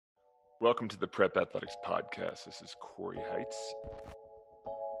Welcome to the Prep Athletics Podcast. This is Corey Heights.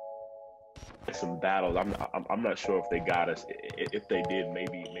 Some battles. I'm not sure if they got us. If they did,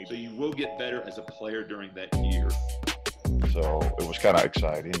 maybe. So you will get better as a player during that year. So it was kind of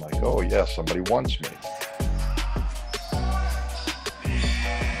exciting, like, oh yes, somebody wants me.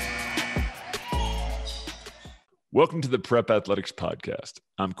 Welcome to the Prep Athletics Podcast.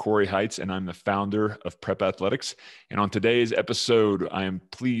 I'm Corey Heights, and I'm the founder of Prep Athletics. And on today's episode, I am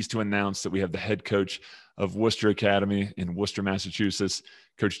pleased to announce that we have the head coach of Worcester Academy in Worcester, Massachusetts,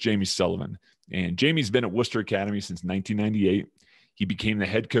 Coach Jamie Sullivan. And Jamie's been at Worcester Academy since 1998. He became the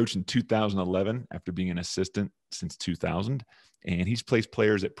head coach in 2011 after being an assistant since 2000. And he's placed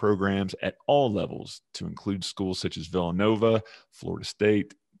players at programs at all levels, to include schools such as Villanova, Florida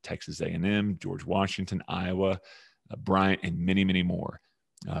State, Texas A&M, George Washington, Iowa, Bryant, and many, many more.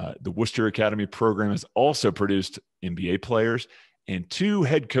 The Worcester Academy program has also produced NBA players, and two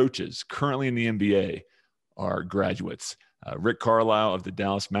head coaches currently in the NBA are graduates, Rick Carlisle of the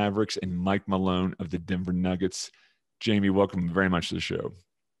Dallas Mavericks and Mike Malone of the Denver Nuggets. Jamie, welcome very much to the show.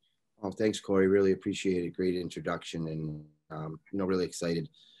 Oh, thanks, Corey. Really appreciate it. Great introduction, and really excited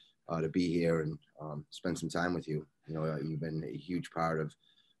to be here and spend some time with you. You've been a huge part of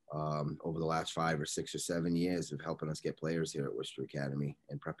over the last 5 or 6 or 7 years of helping us get players here at Worcester Academy,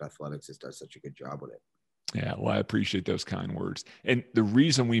 and Prep Athletics has done such a good job with it. Yeah, well, I appreciate those kind words. And the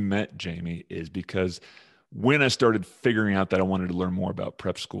reason we met, Jamie, is because when I started figuring out that I wanted to learn more about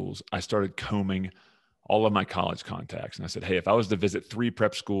prep schools, I started combing all of my college contacts. And I said, hey, if I was to visit 3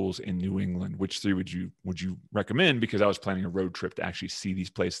 prep schools in New England, which 3 would you recommend? Because I was planning a road trip to actually see these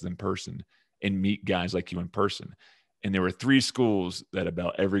places in person and meet guys like you in person. And there were 3 schools that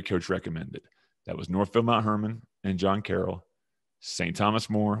about every coach recommended. That was Northfield Mount Hermon and John Carroll, St.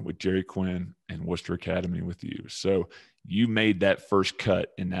 Thomas More with Jerry Quinn, and Worcester Academy with you. So you made that first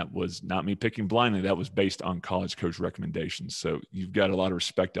cut, and that was not me picking blindly. That was based on college coach recommendations. So you've got a lot of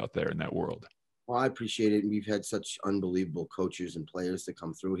respect out there in that world. Well, I appreciate it. And we've had such unbelievable coaches and players that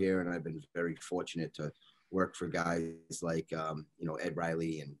come through here. And I've been very fortunate to work for guys like, Ed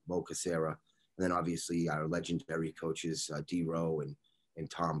Riley and Mo Casera. And then obviously our legendary coaches, D. Rowe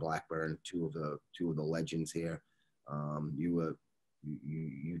and Tom Blackburn, two of the legends here.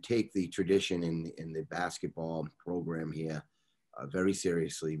 You take the tradition in the basketball program here very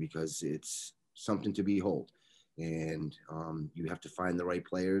seriously, because it's something to behold. And you have to find the right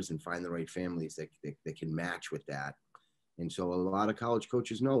players and find the right families that can match with that. And so a lot of college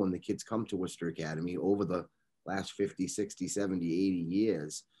coaches know when the kids come to Worcester Academy over the last 50, 60, 70, 80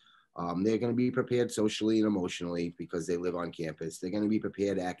 years, they're going to be prepared socially and emotionally because they live on campus. They're going to be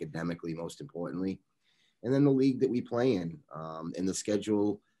prepared academically, most importantly. And then the league that we play in, and the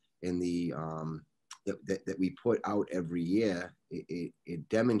schedule and the that we put out every year, it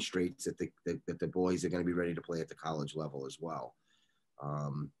demonstrates that the boys are going to be ready to play at the college level as well.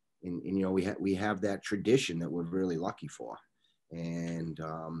 We have that tradition that we're really lucky for. And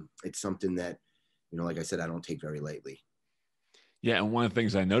it's something that, like I said, I don't take very lightly. Yeah, and one of the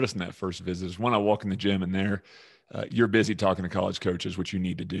things I noticed in that first visit is when I walk in the gym and there, you're busy talking to college coaches, which you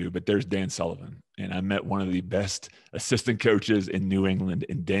need to do, but there's Dan Sullivan. And I met one of the best assistant coaches in New England,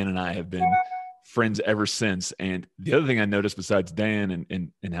 and Dan and I have been friends ever since. And the other thing I noticed besides Dan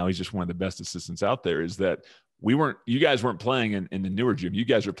and how he's just one of the best assistants out there is that you guys weren't playing in the newer gym. You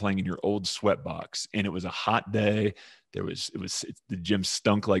guys were playing in your old sweat box, and it was a hot day. The gym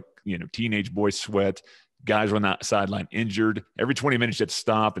stunk like, teenage boy sweat. Guys were on that sideline injured. Every 20 minutes you had to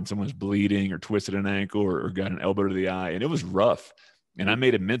stop and someone was bleeding or twisted an ankle or got an elbow to the eye. And it was rough. And I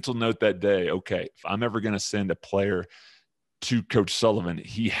made a mental note that day, okay, if I'm ever going to send a player to Coach Sullivan,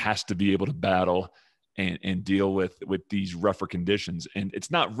 he has to be able to battle and deal with these rougher conditions. And it's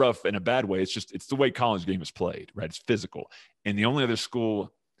not rough in a bad way. It's the way college game is played, right? It's physical. And the only other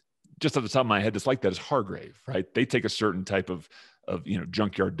school, just off the top of my head, that's like that is Hargrave, right? They take a certain type of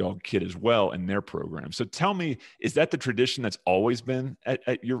junkyard dog kid as well in their program. So tell me, is that the tradition that's always been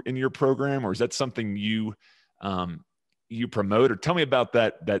in your program, or is that something you promote? Or tell me about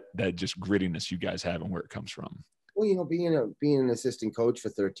that just grittiness you guys have and where it comes from. Well, being an assistant coach for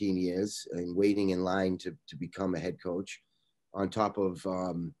 13 years and waiting in line to become a head coach, on top of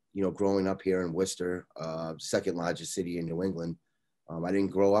growing up here in Worcester, second largest city in New England, I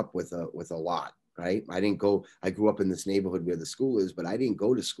didn't grow up with a lot. Right. I grew up in this neighborhood where the school is, but I didn't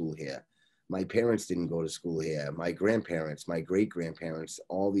go to school here. My parents didn't go to school here. My grandparents, my great-grandparents,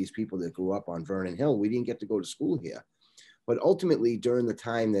 all these people that grew up on Vernon Hill, we didn't get to go to school here. But ultimately, during the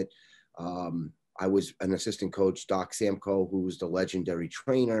time that I was an assistant coach, Doc Samko, who was the legendary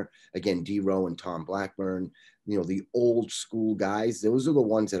trainer, again, D. Rowe and Tom Blackburn, the old school guys. Those are the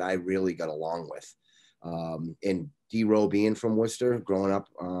ones that I really got along with. And D-Row being from Worcester, growing up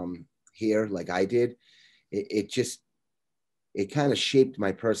here like I did, it kind of shaped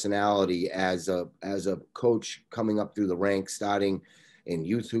my personality as a coach coming up through the ranks, starting in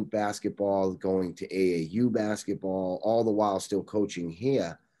youth hoop basketball, going to AAU basketball, all the while still coaching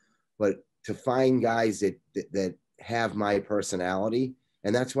here. But to find guys that have my personality,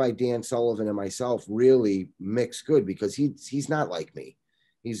 and that's why Dan Sullivan and myself really mix good, because he's not like me.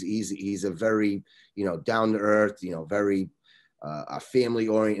 He's a very, down to earth, very a family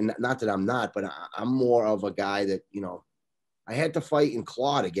oriented. Not that I'm not, but I'm more of a guy that, I had to fight and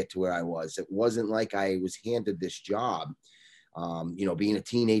claw to get to where I was. It wasn't like I was handed this job. Being a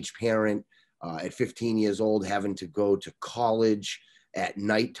teenage parent at 15 years old, having to go to college at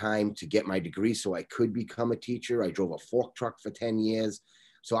nighttime to get my degree so I could become a teacher. I drove a fork truck for 10 years.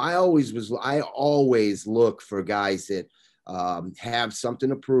 So I always look for guys that have something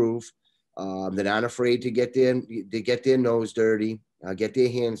to prove, that aren't afraid to get their nose dirty, get their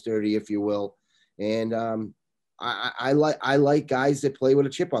hands dirty, if you will. And I like guys that play with a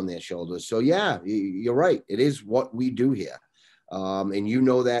chip on their shoulders. So yeah, you're right. It is what we do here. And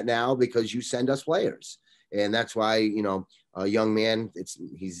that now because you send us players. And that's why, a young man,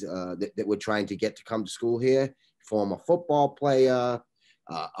 that we're trying to get to come to school here, former football player,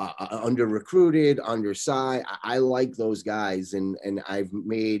 under recruited, undersized. I like those guys. And I've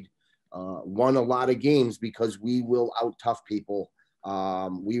won a lot of games because we will out tough people.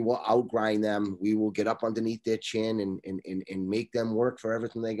 We will outgrind them. We will get up underneath their chin and make them work for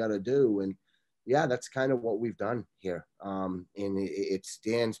everything they got to do. And yeah, that's kind of what we've done here. And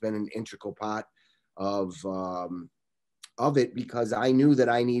Dan's been an integral part of it, because I knew that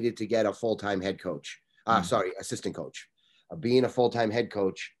I needed to get a full-time head coach. Assistant coach. Being a full-time head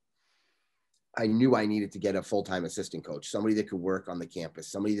coach, I knew I needed to get a full-time assistant coach, somebody that could work on the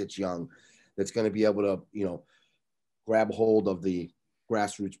campus, somebody that's young, that's going to be able to, grab hold of the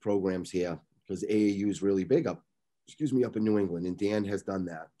grassroots programs here, because AAU is really big up in New England, and Dan has done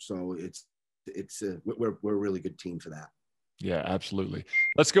that. So we're a really good team for that. Yeah, absolutely.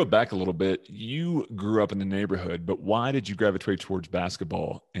 Let's go back a little bit. You grew up in the neighborhood, but why did you gravitate towards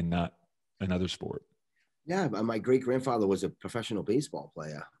basketball and not another sport? Yeah, my great-grandfather was a professional baseball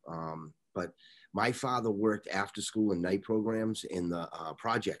player. But my father worked after school and night programs in the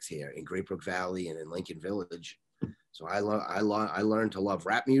projects here in Great Brook Valley and in Lincoln Village. So I learned to love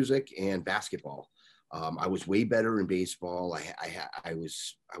rap music and basketball. I was way better in baseball. I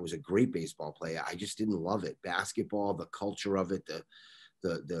was a great baseball player. I just didn't love it. Basketball, the culture of it,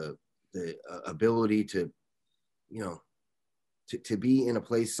 the ability to be in a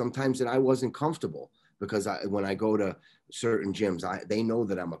place sometimes that I wasn't comfortable, because when I go to certain gyms, they know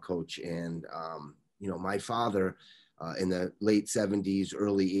that I'm a coach. And my father in the late 70s,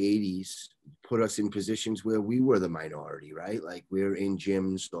 early 80s, put us in positions where we were the minority, right? Like we're in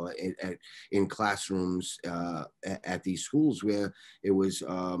gyms or in classrooms at these schools where it was,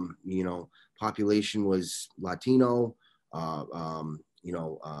 population was Latino,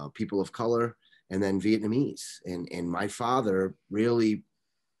 people of color, and then Vietnamese. And my father really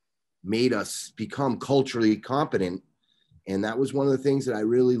made us become culturally competent. And that was one of the things that I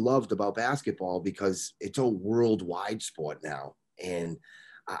really loved about basketball, because it's a worldwide sport now. And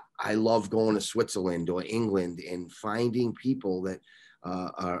I love going to Switzerland or England and finding people that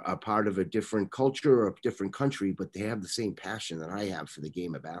are part of a different culture or a different country, but they have the same passion that I have for the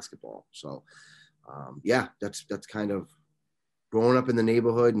game of basketball. So that's kind of growing up in the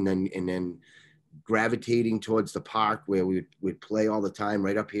neighborhood, and then gravitating towards the park where we'd play all the time,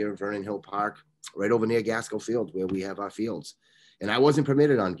 right up here, Vernon Hill Park, right over near Gaskell Field, where we have our fields. And I wasn't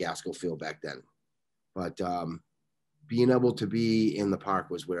permitted on Gaskell Field back then, but being able to be in the park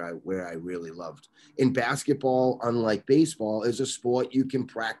was where I really loved. In basketball, unlike baseball, is a sport you can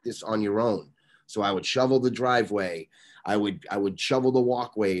practice on your own. So I would shovel the driveway. I would shovel the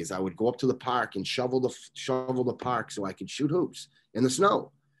walkways. I would go up to the park and shovel the park so I could shoot hoops in the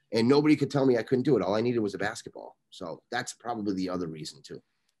snow. And nobody could tell me I couldn't do it. All I needed was a basketball. So that's probably the other reason too.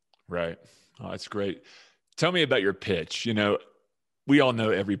 Right. Oh, that's great. Tell me about your pitch. We all know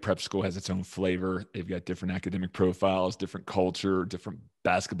every prep school has its own flavor. They've got different academic profiles, different culture, different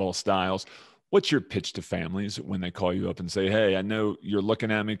basketball styles. What's your pitch to families when they call you up and say, hey, I know you're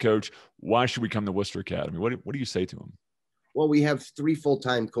looking at me, coach. Why should we come to Worcester Academy? What do you say to them? Well, we have 3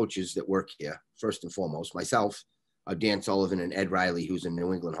 full-time coaches that work here, first and foremost. Myself, Dan Sullivan, and Ed Riley, who's a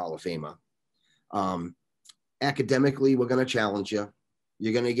New England Hall of Famer. Academically, we're going to challenge you.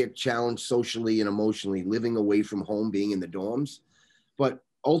 You're going to get challenged socially and emotionally, living away from home, being in the dorms. But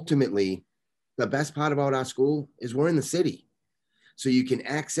ultimately, the best part about our school is we're in the city. So you can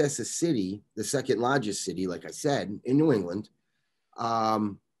access a city, the second largest city, like I said, in New England.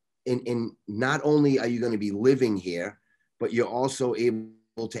 And not only are you going to be living here, but you're also able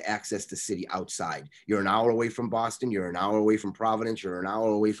to access the city outside. You're an hour away from Boston. You're an hour away from Providence. You're an hour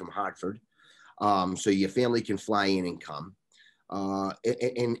away from Hartford. So your family can fly in and come.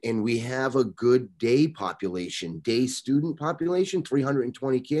 And we have a good day population, day student population,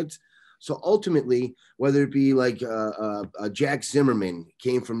 320 kids. So ultimately, whether it be like Jack Zimmerman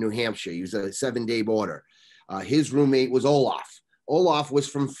came from New Hampshire, he was a 7-day boarder. His roommate was Olaf. Olaf was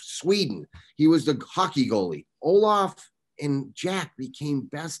from Sweden. He was the hockey goalie. Olaf and Jack became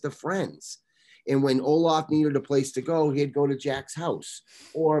best of friends. And when Olaf needed a place to go, he'd go to Jack's house.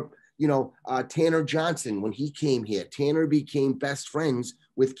 Or, Tanner Johnson, when he came here, Tanner became best friends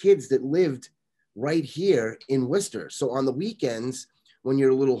with kids that lived right here in Worcester. So on the weekends, when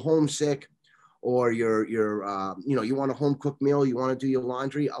you're a little homesick or you want a home cooked meal, you want to do your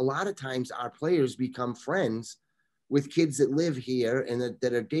laundry, a lot of times our players become friends with kids that live here and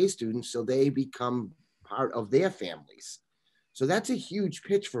that are day students. So they become part of their families. So that's a huge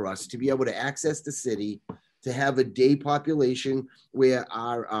pitch for us to be able to access the city, to have a day population where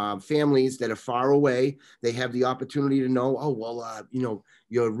our families that are far away, they have the opportunity to know,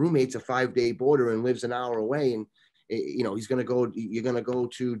 your roommate's a 5-day boarder and lives an hour away. And, you're going to go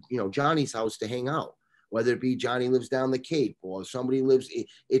to, Johnny's house to hang out, whether it be Johnny lives down the Cape or somebody lives,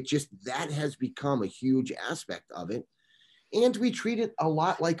 that has become a huge aspect of it. And we treat it a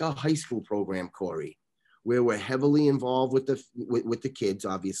lot like a high school program, Corey, where we're heavily involved with the kids,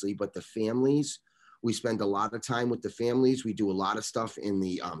 obviously, but the families, we spend a lot of time with the families. We do a lot of stuff in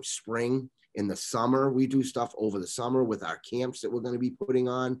the spring. In the summer, we do stuff over the summer with our camps that we're going to be putting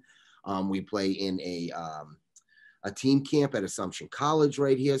on. We play in a team camp at Assumption College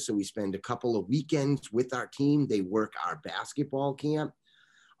right here. So we spend a couple of weekends with our team. They work our basketball camp.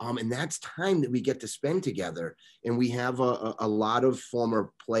 And that's time that we get to spend together. And we have a lot of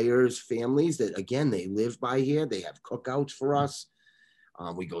former players' families that, again, they live by here. They have cookouts for us.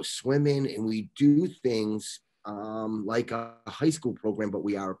 We go swimming and we do things like a high school program, but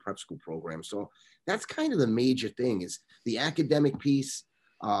we are a prep school program. So that's kind of the major thing, is the academic piece,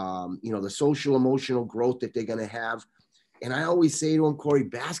 the social emotional growth that they're going to have. And I always say to them, Corey,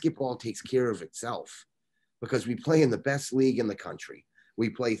 basketball takes care of itself because we play in the best league in the country. We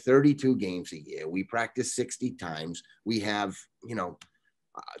play 32 games a year. We practice 60 times. We have,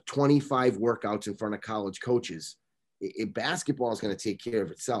 25 workouts in front of college coaches. Basketball is going to take care of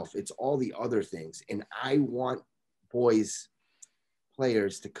itself. It's all the other things. And I want players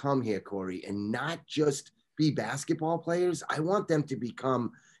to come here, Corey, and not just be basketball players. I want them to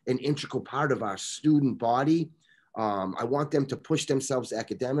become an integral part of our student body. I want them to push themselves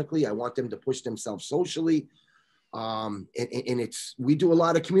academically. I want them to push themselves socially. We do a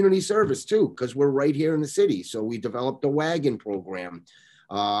lot of community service too, because we're right here in the city. So we developed a wagon program.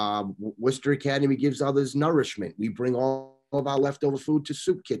 Worcester Academy gives others nourishment. We bring all of our leftover food to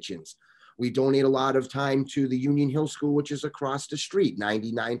soup kitchens. We donate a lot of time to the Union Hill School, which is across the street.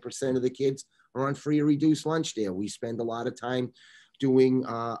 99% of the kids are on free or reduced lunch there. We spend a lot of time doing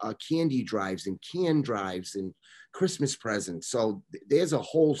candy drives and can drives and Christmas presents. So there's a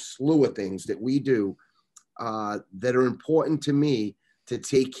whole slew of things that we do that are important to me to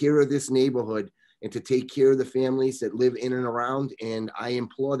take care of this neighborhood and to take care of the families that live in and around. And I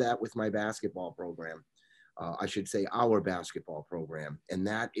implore that with my basketball program. I should say our basketball program. And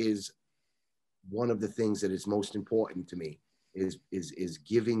that is one of the things that is most important to me, is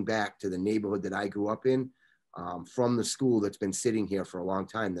giving back to the neighborhood that I grew up in, from the school that's been sitting here for a long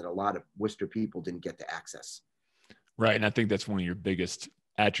time that a lot of Worcester people didn't get to access. Right. And I think that's one of your biggest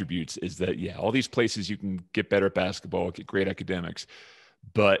attributes, is that, all these places you can get better at basketball, get great academics,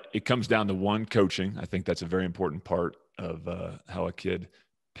 but it comes down to one, coaching. I think that's a very important part of how a kid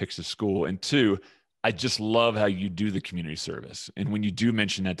picks a school. And two, I just love how you do the community service. And when you do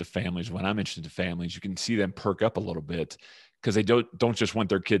mention that to families, when I mention it to families, you can see them perk up a little bit, because they don't just want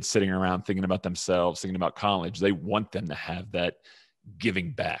their kids sitting around thinking about themselves, thinking about college. They want them to have that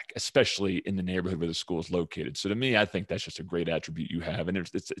giving back, especially in the neighborhood where the school is located. So to me, I think that's just a great attribute you have. And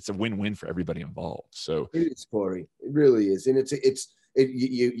it's a win-win for everybody involved. So it is, Corey. It really is. And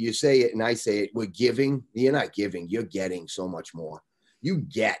you say it and I say it, we're giving. You're not giving, you're getting so much more. You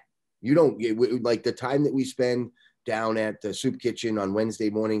don't like the time that we spend down at the soup kitchen on Wednesday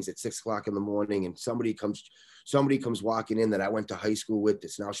mornings at 6:00 in the morning, and somebody comes walking in that I went to high school with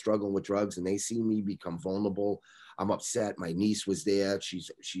that's now struggling with drugs, and they see me become vulnerable. I'm upset. My niece was there. She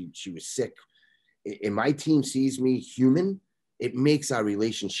was sick. And my team sees me human, it makes our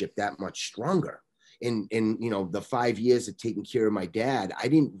relationship that much stronger. And the 5 years of taking care of my dad, I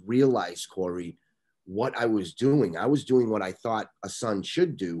didn't realize, Corey, what I was doing. I was doing what I thought a son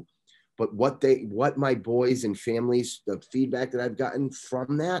should do. But what my boys and families, the feedback that I've gotten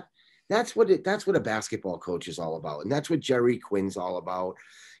from that, that's what a basketball coach is all about. And that's what Jerry Quinn's all about.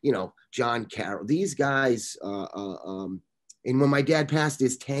 John Carroll, these guys, and when my dad passed,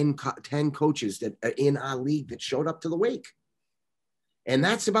 there's 10 coaches that are in our league that showed up to the wake. And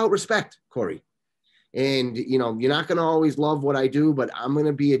that's about respect, Corey. And, you're not going to always love what I do, but I'm going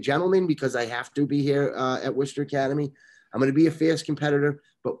to be a gentleman because I have to be here at Worcester Academy. I'm going to be a fierce competitor.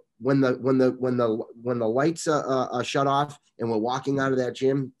 But when the lights are shut off and we're walking out of that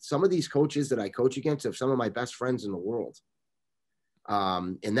gym, some of these coaches that I coach against are some of my best friends in the world.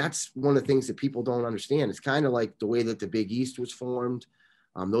 And that's one of the things that people don't understand. It's kind of like the way that the Big East was formed.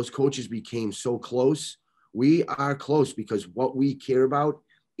 Those coaches became so close. We are close because what we care about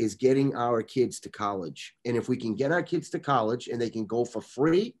is getting our kids to college. And if we can get our kids to college and they can go for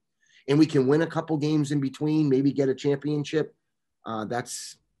free and we can win a couple games in between, maybe get a championship,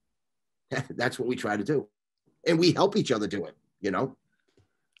 that's what we try to do. And we help each other do it,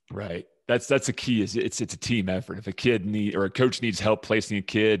 Right. That's a key. Is it's a team effort. If a coach needs help placing a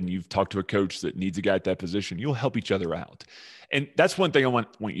kid and you've talked to a coach that needs a guy at that position, you'll help each other out. And that's one thing I want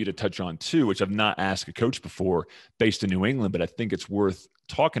you to touch on too, which I've not asked a coach before based in New England, but I think it's worth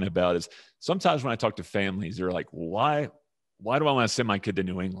talking about is sometimes when I talk to families, they're like, why do I want to send my kid to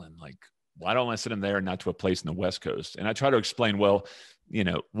New England? Like, why don't I want to send them there and not to a place in the West Coast? And I try to explain, well,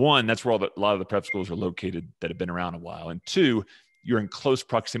 one, that's where a lot of the prep schools are located that have been around a while. And two, you're in close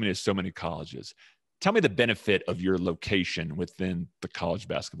proximity to so many colleges. Tell me the benefit of your location within the college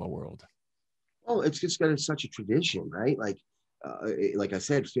basketball world. Well, it's just got such a tradition, right? Like I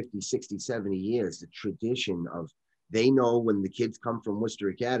said, 50, 60, 70 years, the tradition of they know when the kids come from Worcester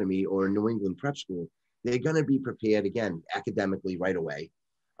Academy or New England prep school, they're going to be prepared, again, academically right away.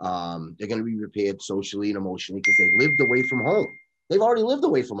 They're going to be prepared socially and emotionally because they lived away from home. They've already lived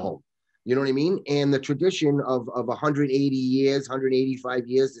away from home. You know what I mean? And the tradition of 180 years, 185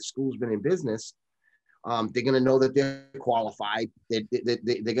 years, the school's been in business. They're going to know that they're qualified. They're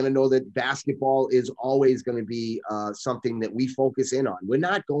going to know that basketball is always going to be something that we focus in on. We're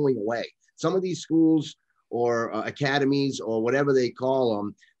not going away. Some of these schools or academies or whatever they call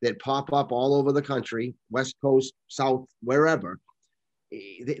them that pop up all over the country, West Coast, South, wherever,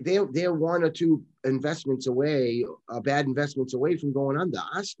 they're one or two investments away, bad investments away from going under.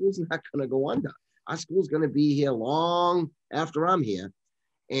 Our school's not going to go under. Our school's going to be here long after I'm here.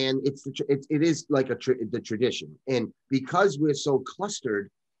 And it is like the tradition. And because we're so clustered,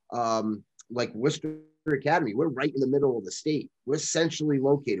 like Worcester Academy, we're right in the middle of the state. We're centrally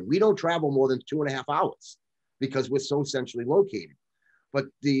located. We don't travel more than 2.5 hours because we're so centrally located. But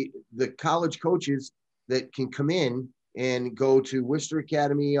the college coaches that can come in and go to Worcester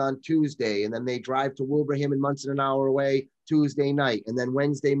Academy on Tuesday, and then they drive to Wilbraham and Munson an hour away Tuesday night. And then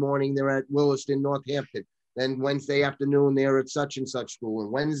Wednesday morning, they're at Williston, Northampton. Then Wednesday afternoon, they're at such and such school.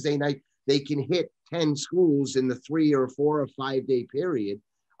 And Wednesday night, they can hit 10 schools in the 3 or 4 or 5 day period.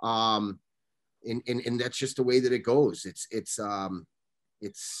 And that's just the way that it goes. It's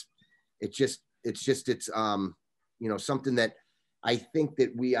something that I think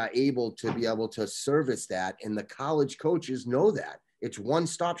that we are able to service that. And the college coaches know that it's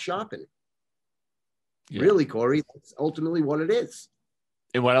one-stop shopping. Yeah. Really, Corey, that's ultimately what it is.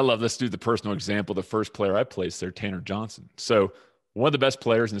 And what I love, let's do the personal example. The first player I placed there, Tanner Johnson. So one of the best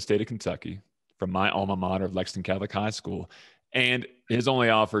players in the state of Kentucky from my alma mater of Lexington Catholic High School. And his only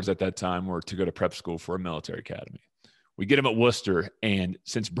offers at that time were to go to prep school for a military academy. We get him at Worcester. And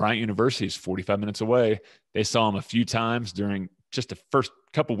since Bryant University is 45 minutes away, they saw him a few times during just the first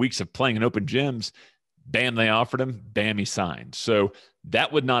couple of weeks of playing in open gyms. Bam, they offered him. Bam, he signed. So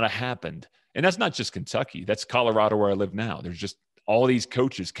that would not have happened. And that's not just Kentucky. That's Colorado where I live now. There's just all these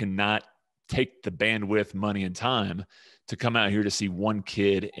coaches cannot take the bandwidth, money, and time to come out here to see one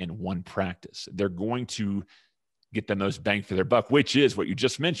kid in one practice. They're going to get the most bang for their buck, which is what you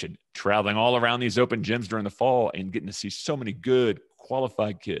just mentioned, traveling all around these open gyms during the fall and getting to see so many good,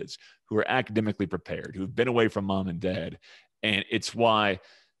 qualified kids who are academically prepared, who have been away from mom and dad. And it's why,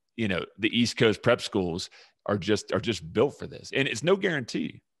 the East Coast prep schools are just built for this. And it's no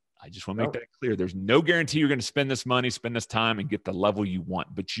guarantee. I just want to make that clear. There's no guarantee you're going to spend this money, spend this time, and get the level you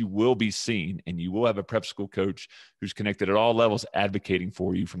want, but you will be seen, and you will have a prep school coach who's connected at all levels advocating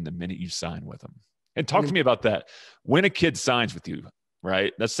for you from the minute you sign with them. And talk to me about that. When a kid signs with you,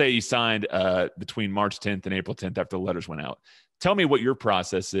 right? Let's say he signed between March 10th and April 10th after the letters went out. Tell me what your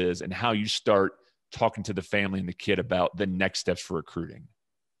process is and how you start talking to the family and the kid about the next steps for recruiting?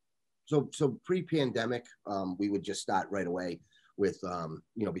 So pre-pandemic, we would just start right away with,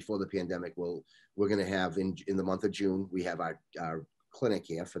 before the pandemic, we're going to have in the month of June, we have our clinic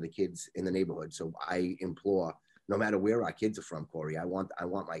here for the kids in the neighborhood. So I implore, no matter where our kids are from, Corey, I want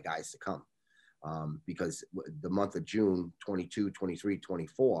my guys to come, because the month of June, 22, 23,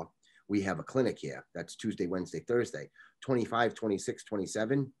 24, we have a clinic here. That's Tuesday, Wednesday, Thursday. 25, 26,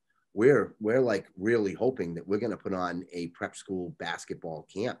 27, we're like really hoping that we're going to put on a prep school basketball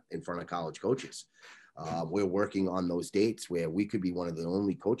camp in front of college coaches. We're working on those dates where we could be one of the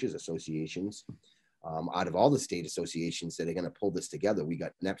only coaches associations out of all the state associations that are going to pull this together. We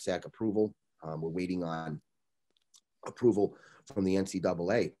got NEPSAC approval. We're waiting on approval from the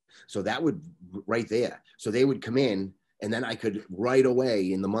NCAA. So that would right there. So they would come in, and then I could right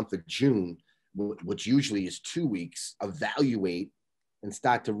away in the month of June, which usually is 2 weeks, evaluate and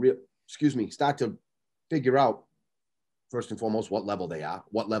start to figure out, first and foremost, what level they are,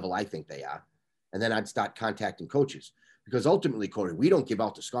 what level I think they are. And then I'd start contacting coaches, because ultimately, Corey, we don't give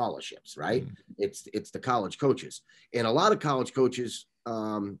out the scholarships, right? It's the college coaches. And a lot of college coaches,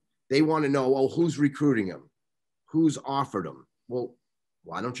 they want to know, well, who's recruiting them? Who's offered them? Well,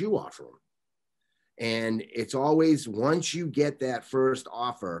 why don't you offer them? And it's always, once you get that first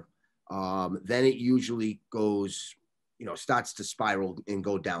offer, then it usually goes, starts to spiral and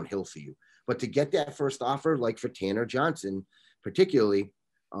go downhill for you. But to get that first offer, like for Tanner Johnson, particularly,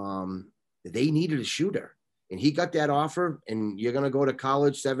 they needed a shooter, and he got that offer, and you're going to go to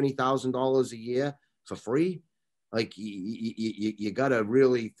college, $70,000 a year for free. Like you got to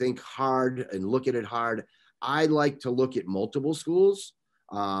really think hard and look at it hard. I like to look at multiple schools,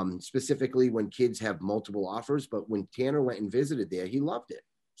 specifically when kids have multiple offers. But when Tanner went and visited there, he loved it.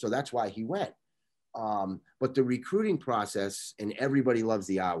 So that's why he went. But the recruiting process, and everybody loves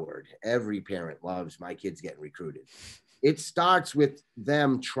the R word. Every parent loves my kids getting recruited. It starts with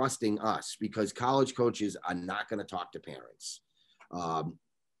them trusting us, because college coaches are not going to talk to parents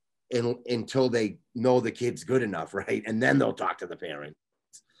until they know the kid's good enough, right? And then they'll talk to the parents.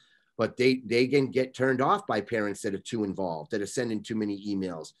 But they can get turned off by parents that are too involved, that are sending too many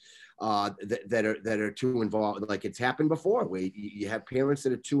emails, that are too involved. Like it's happened before, where you have parents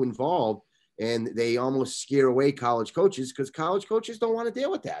that are too involved, and they almost scare away college coaches, because college coaches don't want to deal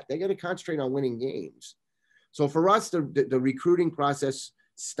with that. They got to concentrate on winning games. So for us, the recruiting process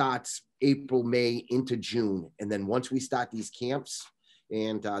starts April, May into June. And then once we start these camps,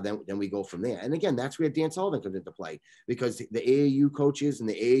 and then we go from there. And again, that's where Dan Sullivan comes into play, because the AAU coaches and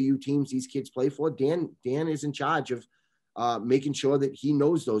the AAU teams these kids play for, Dan is in charge of making sure that he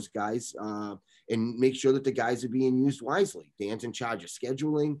knows those guys and make sure that the guys are being used wisely. Dan's in charge of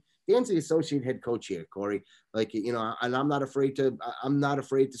scheduling. Dan's the associate head coach here, Corey. Like, and I'm not afraid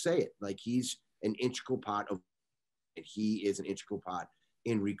to say it. Like, he's an integral part of it. He is an integral part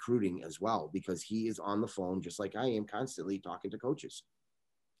in recruiting as well, because he is on the phone just like I am, constantly talking to coaches.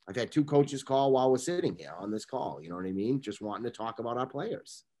 I've had 2 coaches call while we're sitting here on this call. You know what I mean? Just wanting to talk about our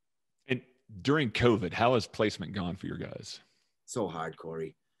players. And during COVID, how has placement gone for your guys? So hard,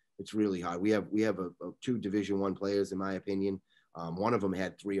 Corey. It's really hard. We have 2 Division I players, in my opinion. One of them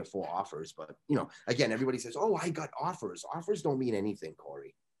had 3 or 4 offers, but again, everybody says, "Oh, I got offers." Offers don't mean anything,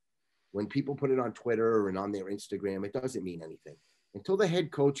 Corey. When people put it on Twitter and on their Instagram, it doesn't mean anything until the head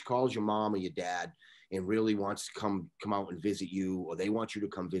coach calls your mom or your dad and really wants to come out and visit you, or they want you to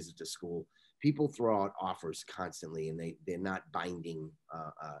come visit the school. People throw out offers constantly, and they're not binding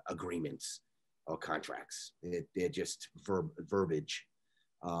agreements or contracts. They're just verbiage.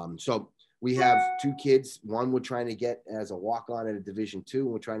 So we have 2 kids. One we're trying to get as a walk-on at a Division II,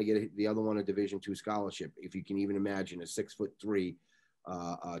 and we're trying to get the other one a Division II scholarship. If you can even imagine a 6'3"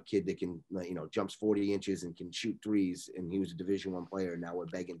 kid that can, jumps 40 inches and can shoot threes, and he was a Division I player. And now we're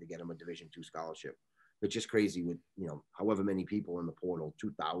begging to get him a Division II scholarship. It's just crazy with, however many people in the portal,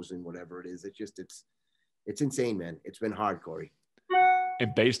 2,000, whatever it is. It's insane, man. It's been hard, Corey.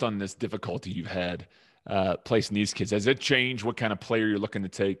 And based on this difficulty you've had placing these kids, has it changed what kind of player you're looking to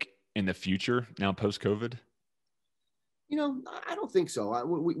take in the future now post-COVID? I don't think so.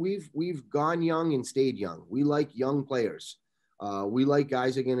 We've gone young and stayed young. We like young players. We like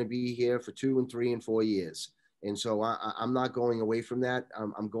guys who are going to be here for 2 and 3 and 4 years. And so I'm not going away from that.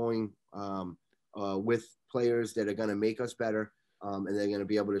 I'm going with players that are going to make us better, and they're going to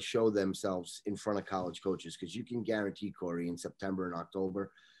be able to show themselves in front of college coaches, because you can guarantee, Corey, in September and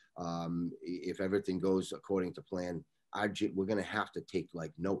October, if everything goes according to plan, we're going to have to take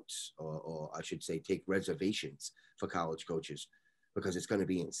like notes, or I should say take reservations for college coaches, because it's going to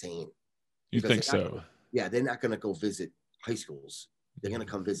be insane. You think so? Yeah, they're not going to go visit high schools. they're going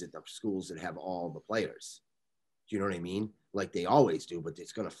to come visit the schools that have all the players. Do you know what I mean? Like they always do, but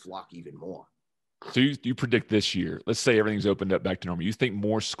it's going to flock even more. So you predict this year, let's say everything's opened up back to normal. You think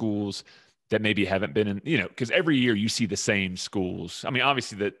more schools that maybe haven't been in, because every year you see the same schools. I mean,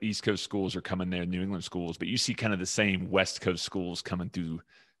 obviously the East Coast schools are coming there, New England schools, but you see kind of the same West Coast schools coming through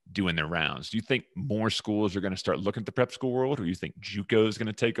doing their rounds. Do you think more schools are going to start looking at the prep school world, or you think JUCO is going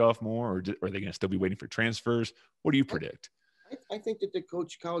to take off more, or are they going to still be waiting for transfers? What do you predict? I think that the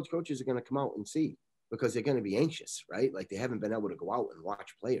college coaches are going to come out and see, because they're going to be anxious, right? Like they haven't been able to go out and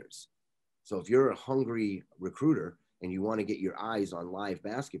watch players. So if you're a hungry recruiter and you want to get your eyes on live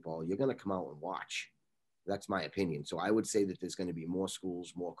basketball, you're going to come out and watch. That's my opinion. So I would say that there's going to be more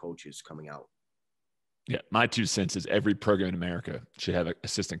schools, more coaches coming out. Yeah, my 2 cents is every program in America should have an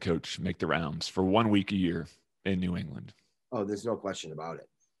assistant coach make the rounds for 1 week a year in New England. Oh, there's no question about it.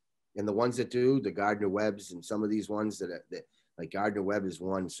 And the ones that do, the Gardner Webbs and some of these ones that like Gardner Webb has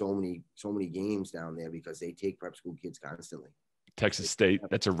won so many games down there because they take prep school kids constantly. Texas State,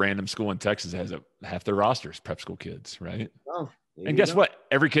 that's a random school in Texas that has half their rosters prep school kids, right? Oh, and guess what?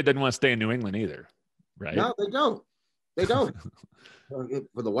 Every kid doesn't want to stay in New England either, right? No, they don't. They don't.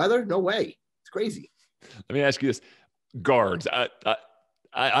 For the weather, no way. It's crazy. Let me ask you this: guards.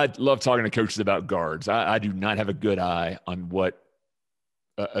 I love talking to coaches about guards. I do not have a good eye on what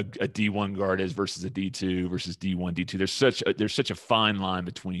a D1 guard is versus a D2 versus D1, D2. There's such a fine line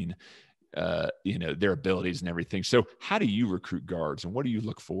between their abilities and everything. So how do you recruit guards, and what do you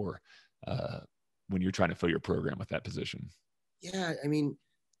look for when you're trying to fill your program with that position? Yeah, I mean,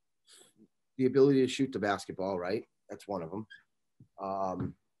 the ability to shoot the basketball, right? That's one of them.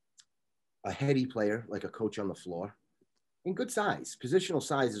 A heady player, like a coach on the floor, and good size. Positional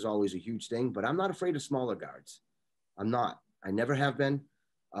size is always a huge thing, but I'm not afraid of smaller guards. I'm not. I never have been.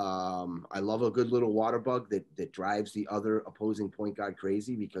 I love a good little water bug that drives the other opposing point guard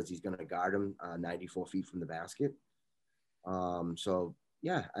crazy because he's going to guard him 94 feet from the basket. So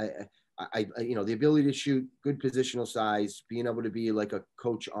yeah, I the ability to shoot, good positional size, being able to be like a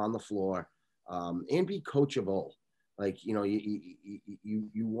coach on the floor, and be coachable. Like, you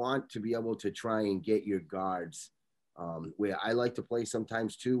want to be able to try and get your guards where I like to play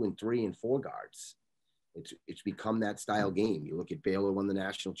sometimes 2 and 3 and 4 guards. It's become that style game. You look at Baylor won the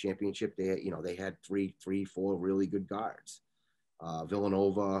national championship. They had 3, 4 really good guards.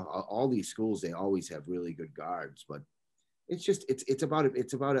 Villanova, all these schools, they always have really good guards. But it's about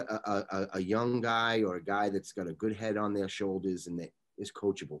a young guy or a guy that's got a good head on their shoulders and that is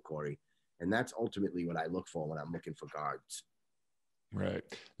coachable, Corey. And that's ultimately what I look for when I'm looking for guards. Right.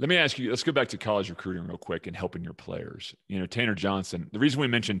 Let me ask you, let's go back to college recruiting real quick and helping your players. Tanner Johnson, the reason we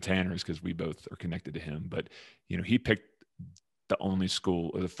mentioned Tanner is because we both are connected to him, but, he picked the only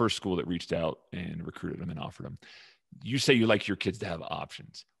school or the first school that reached out and recruited him and offered him. You say you like your kids to have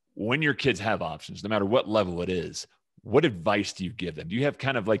options. When your kids have options, no matter what level it is, what advice do you give them? Do you have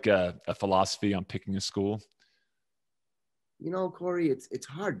kind of like a philosophy on picking a school? Corey, it's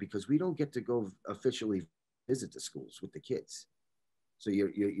hard because we don't get to go officially visit the schools with the kids. So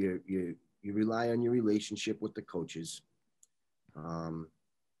you rely on your relationship with the coaches. And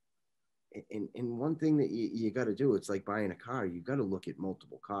one thing that you got to do, it's like buying a car. You got to look at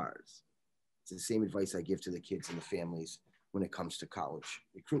multiple cars. It's the same advice I give to the kids and the families when it comes to college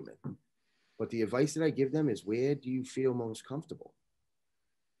recruitment. But the advice that I give them is, where do you feel most comfortable?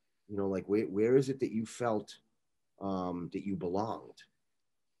 Like where is it that you felt that you belonged?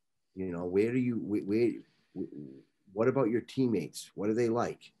 What about your teammates? What are they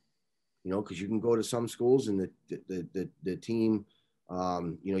like? Because you can go to some schools and the team,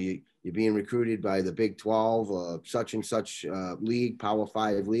 you're being recruited by the Big 12, such and such league, Power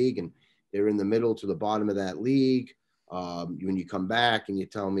 5 league, and they're in the middle to the bottom of that league. When you come back and you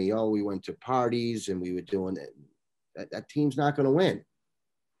tell me, oh, we went to parties and we were doing it, that team's not going to win.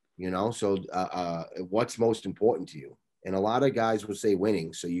 So what's most important to you? And a lot of guys will say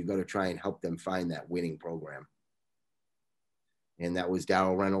winning. So you got to try and help them find that winning program. And that was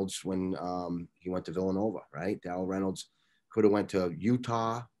Darrell Reynolds when he went to Villanova, right? Darrell Reynolds could have went to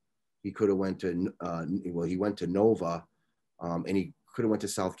Utah. He could have went to, he went to Nova, and he could have went to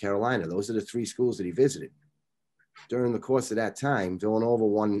South Carolina. Those are the 3 schools that he visited. During the course of that time, Villanova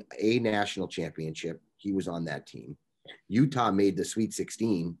won a national championship. He was on that team. Utah made the Sweet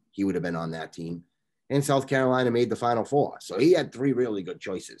 16. He would have been on that team. And South Carolina made the Final Four. So he had 3 really good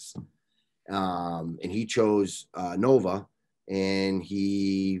choices. And he chose Nova. And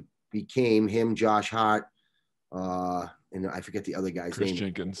he became Josh Hart, and I forget the other guy's name.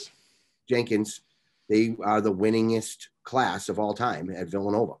 Jenkins. They are the winningest class of all time at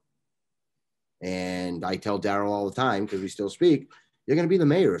Villanova. And I tell Darrell all the time, because we still speak, you're going to be the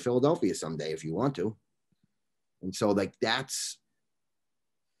mayor of Philadelphia someday if you want to. And so like, that's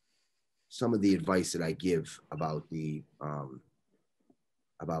some of the advice that I give about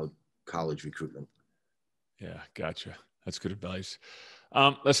about college recruitment. Yeah, gotcha. That's good advice.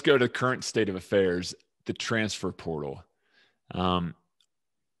 Let's go to current state of affairs, the transfer portal. What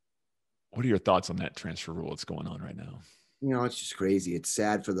are your thoughts on that transfer rule that's going on right now? It's just crazy. It's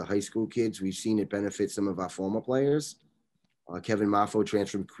sad for the high school kids. We've seen it benefit some of our former players. Kevin Maffo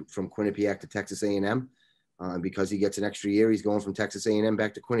transferred from Quinnipiac to Texas A&M. Because he gets an extra year, he's going from Texas A&M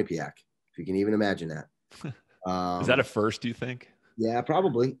back to Quinnipiac, if you can even imagine that. Is that a first, do you think? Yeah,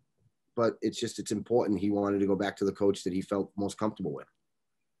 probably. But it's important. He wanted to go back to the coach that he felt most comfortable with.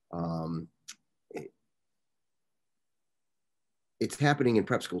 It's happening in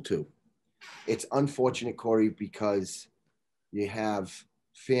prep school too. It's unfortunate, Corey, because you have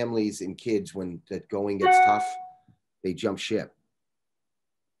families and kids when that going gets tough, they jump ship.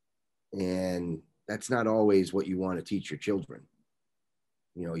 And that's not always what you want to teach your children.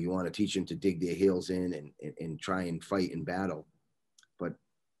 You want to teach them to dig their heels in and try and fight and battle. But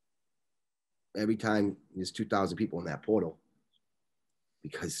every time there's 2,000 people in that portal,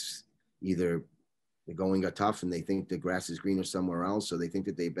 because either the going got tough and they think the grass is greener somewhere else, or they think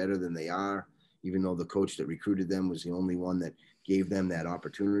that they're better than they are, even though the coach that recruited them was the only one that gave them that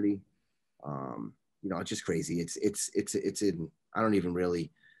opportunity. It's just crazy. I don't even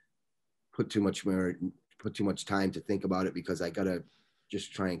really put too much time to think about it, because I gotta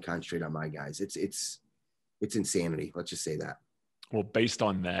just try and concentrate on my guys. It's insanity. Let's just say that. Well, based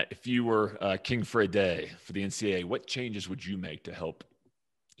on that, if you were king for a day for the NCAA, what changes would you make to help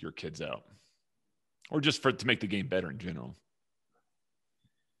your kids out, or just to make the game better in general?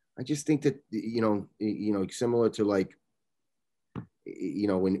 I just think that similar to like,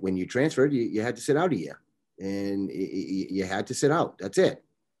 when you transferred, you had to sit out a year, and you had to sit out. That's it.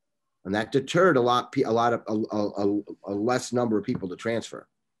 And that deterred a less number of people to transfer.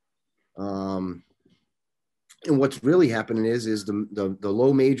 And what's really happening is the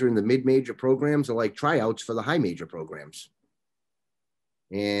low major and the mid major programs are like tryouts for the high major programs.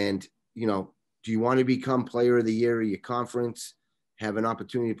 And, do you want to become player of the year of your conference, have an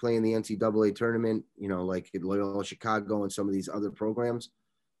opportunity to play in the NCAA tournament, like at Loyola Chicago and some of these other programs?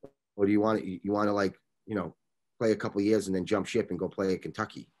 Or do you want to play a couple of years and then jump ship and go play at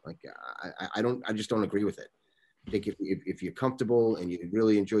Kentucky? Like, I just don't agree with it. I think if you're comfortable and you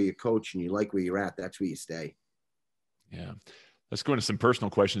really enjoy your coach and you like where you're at, that's where you stay. Yeah. Let's go into some personal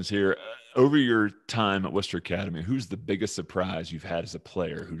questions here. Over your time at Worcester Academy, who's the biggest surprise you've had as a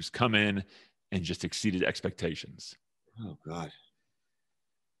player who's come in and just exceeded expectations? Oh, God.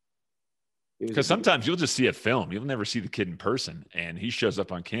 Because sometimes you'll just see a film. You'll never see the kid in person, and he shows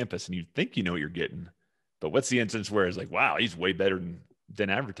up on campus, and you think you know what you're getting. But what's the instance where it's like, wow, he's way better than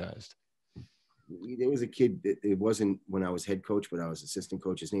advertised? There was a kid that it wasn't when I was head coach, but I was assistant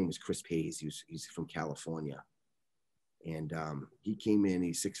coach. His name was Chris Hayes. He's from California. And he came in,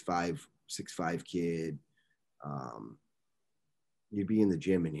 he's 6'5" kid. He'd be in the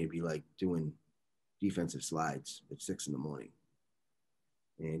gym and he'd be like doing defensive slides at 6 a.m.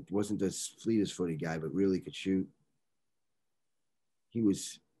 And wasn't as fleet as footed guy, but really could shoot. He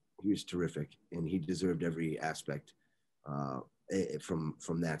was terrific, and he deserved every aspect from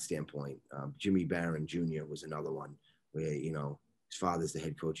that standpoint. Jimmy Barron Jr. was another one where, his father's the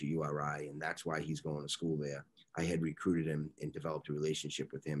head coach at URI, and that's why he's going to school there. I had recruited him and developed a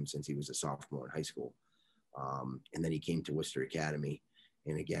relationship with him since he was a sophomore in high school. And then he came to Worcester Academy.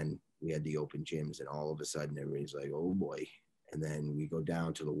 And again, we had the open gyms, and all of a sudden everybody's like, oh boy. And then we go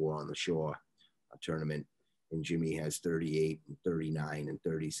down to the War on the Shore tournament, and Jimmy has 38 and 39 and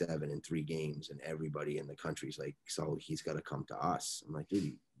 37 in 3 games. And everybody in the country's like, so he's got to come to us. I'm like,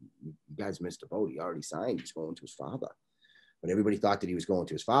 dude, you guys missed a boat. He already signed. He's going to his father. But everybody thought that he was going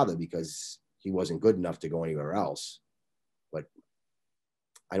to his father because he wasn't good enough to go anywhere else. But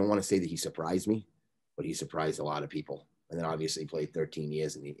I don't want to say that he surprised me, but he surprised a lot of people. And then obviously played 13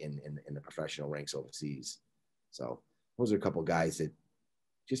 years in the professional ranks overseas. So those are a couple of guys that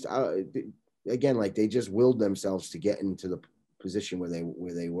just, again, like they just willed themselves to get into the position where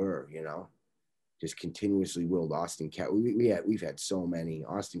they were, just continuously willed. Austin Carroll. We've had so many.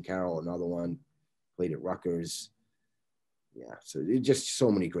 Austin Carroll, another one, played at Rutgers. Yeah, so just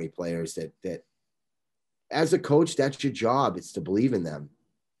so many great players that as a coach, that's your job. It's to believe in them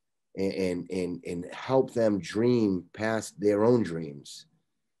and help them dream past their own dreams.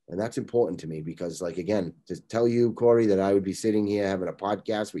 And that's important to me because, like, again, to tell you, Corey, that I would be sitting here having a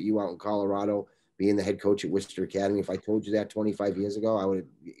podcast with you out in Colorado, being the head coach at Worcester Academy. If I told you that 25 years ago, I would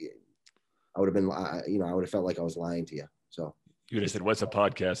have been, I would have felt like I was lying to you. So You would have said, what's a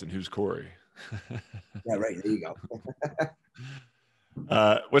podcast and who's Corey? Yeah, right. There you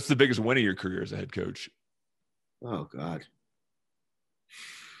go. What's the biggest win of your career as a head coach? Oh, God.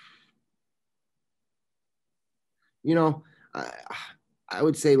 I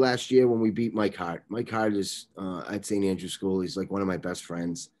would say last year when we beat Mike Hart. Mike Hart is at St. Andrew's School. He's like one of my best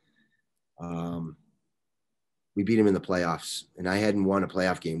friends. We beat him in the playoffs, and I hadn't won a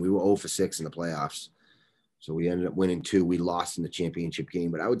playoff game. We were 0 for 6 in the playoffs. So we ended up winning 2. We lost in the championship game,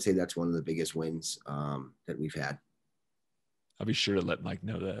 but I would say that's one of the biggest wins that we've had. I'll be sure to let Mike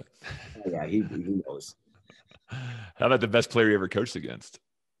know that. Yeah, he knows. How about the best player you ever coached against?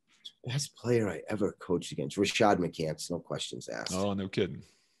 Best player I ever coached against, Rashad McCants, no questions asked. Oh, no kidding.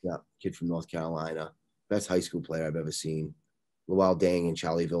 Yeah, kid from North Carolina. Best high school player I've ever seen. Luol Deng and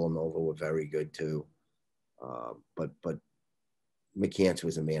Charlie Villanova were very good too. But McCants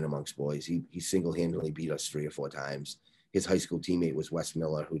was a man amongst boys. He single-handedly beat us 3 or 4 times. His high school teammate was Wes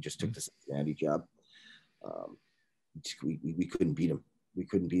Miller, who just took the Cincinnati job. We couldn't beat him. We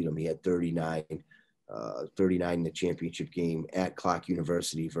couldn't beat him. He had 39 in the championship game at Clark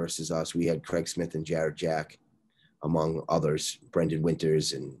University versus us. We had Craig Smith and Jared Jack, among others, Brendan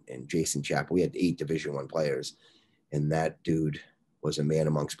Winters and Jason Chappell. We had 8 Division I players, and that dude was a man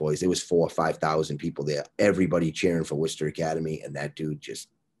amongst boys. There was 4,000 or 5,000 people there, everybody cheering for Worcester Academy, and that dude just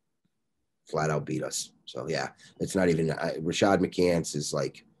flat out beat us. So yeah, it's not even Rashad McCants is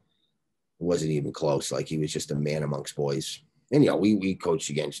like, wasn't even close. Like, he was just a man amongst boys. And we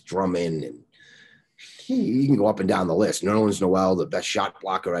coached against Drummond, and he can go up and down the list. Nerlens Noel, the best shot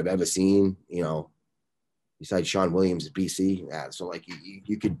blocker I've ever seen. Besides Sean Williams at BC. Yeah, so like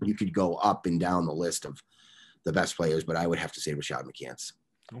you could go up and down the list of the best players, but I would have to say Rashad McCants.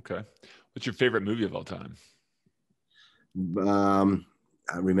 Okay. What's your favorite movie of all time?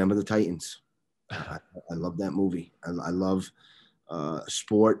 I Remember the Titans. I love that movie. I love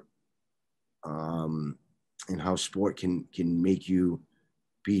sport, and how sport can make you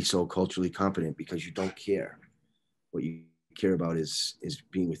be so culturally competent because you don't care. What you care about is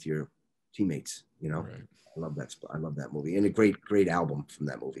being with your teammates. Right. I love that movie, and a great album from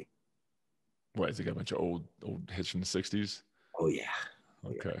that movie. What, has it got a bunch of old hits from the 60s? Oh yeah.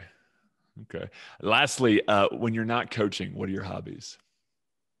 Okay. Lastly, when you're not coaching, what are your hobbies?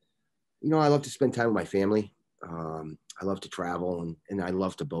 I love to spend time with my family. I love to travel, and I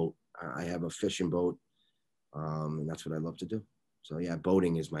love to boat. I have a fishing boat, and that's what I love to do. So yeah,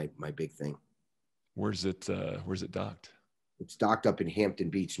 boating is my big thing. Where's it docked? It's docked up in Hampton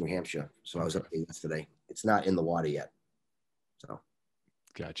Beach, New Hampshire. So I was up there yesterday. It's not in the water yet. So.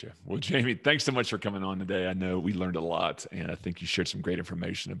 Gotcha. Well, Jamie, thanks so much for coming on today. I know we learned a lot, and I think you shared some great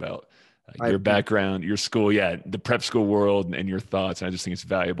information about your background, your school, the prep school world, and your thoughts. And I just think it's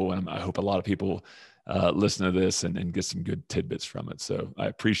valuable, and I hope a lot of people listen to this and get some good tidbits from it. So I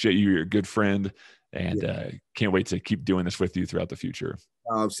appreciate you. You're a good friend, and can't wait to keep doing this with you throughout the future.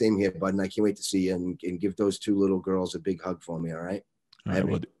 Same here, bud. And I can't wait to see you and give those 2 little girls a big hug for me. All right. All right, I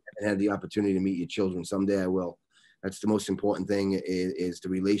haven't had the opportunity to meet your children. Someday I will. That's the most important thing is the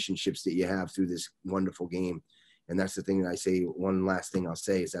relationships that you have through this wonderful game. And that's the thing that I say. One last thing I'll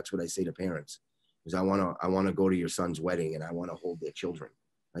say is that's what I say to parents is I want to go to your son's wedding and I want to hold their children.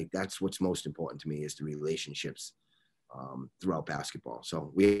 Like, that's what's most important to me is the relationships throughout basketball.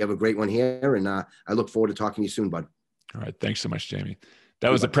 So we have a great one here, and I look forward to talking to you soon, bud. All right. Thanks so much, Jamie.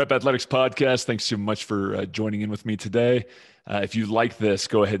 That was the Prep Athletics Podcast. Thanks so much for joining in with me today. If you like this,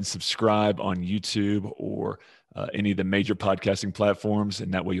 go ahead and subscribe on YouTube or any of the major podcasting platforms,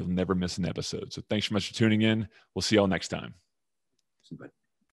 and that way you'll never miss an episode. So thanks so much for tuning in. We'll see y'all next time. See you, bud.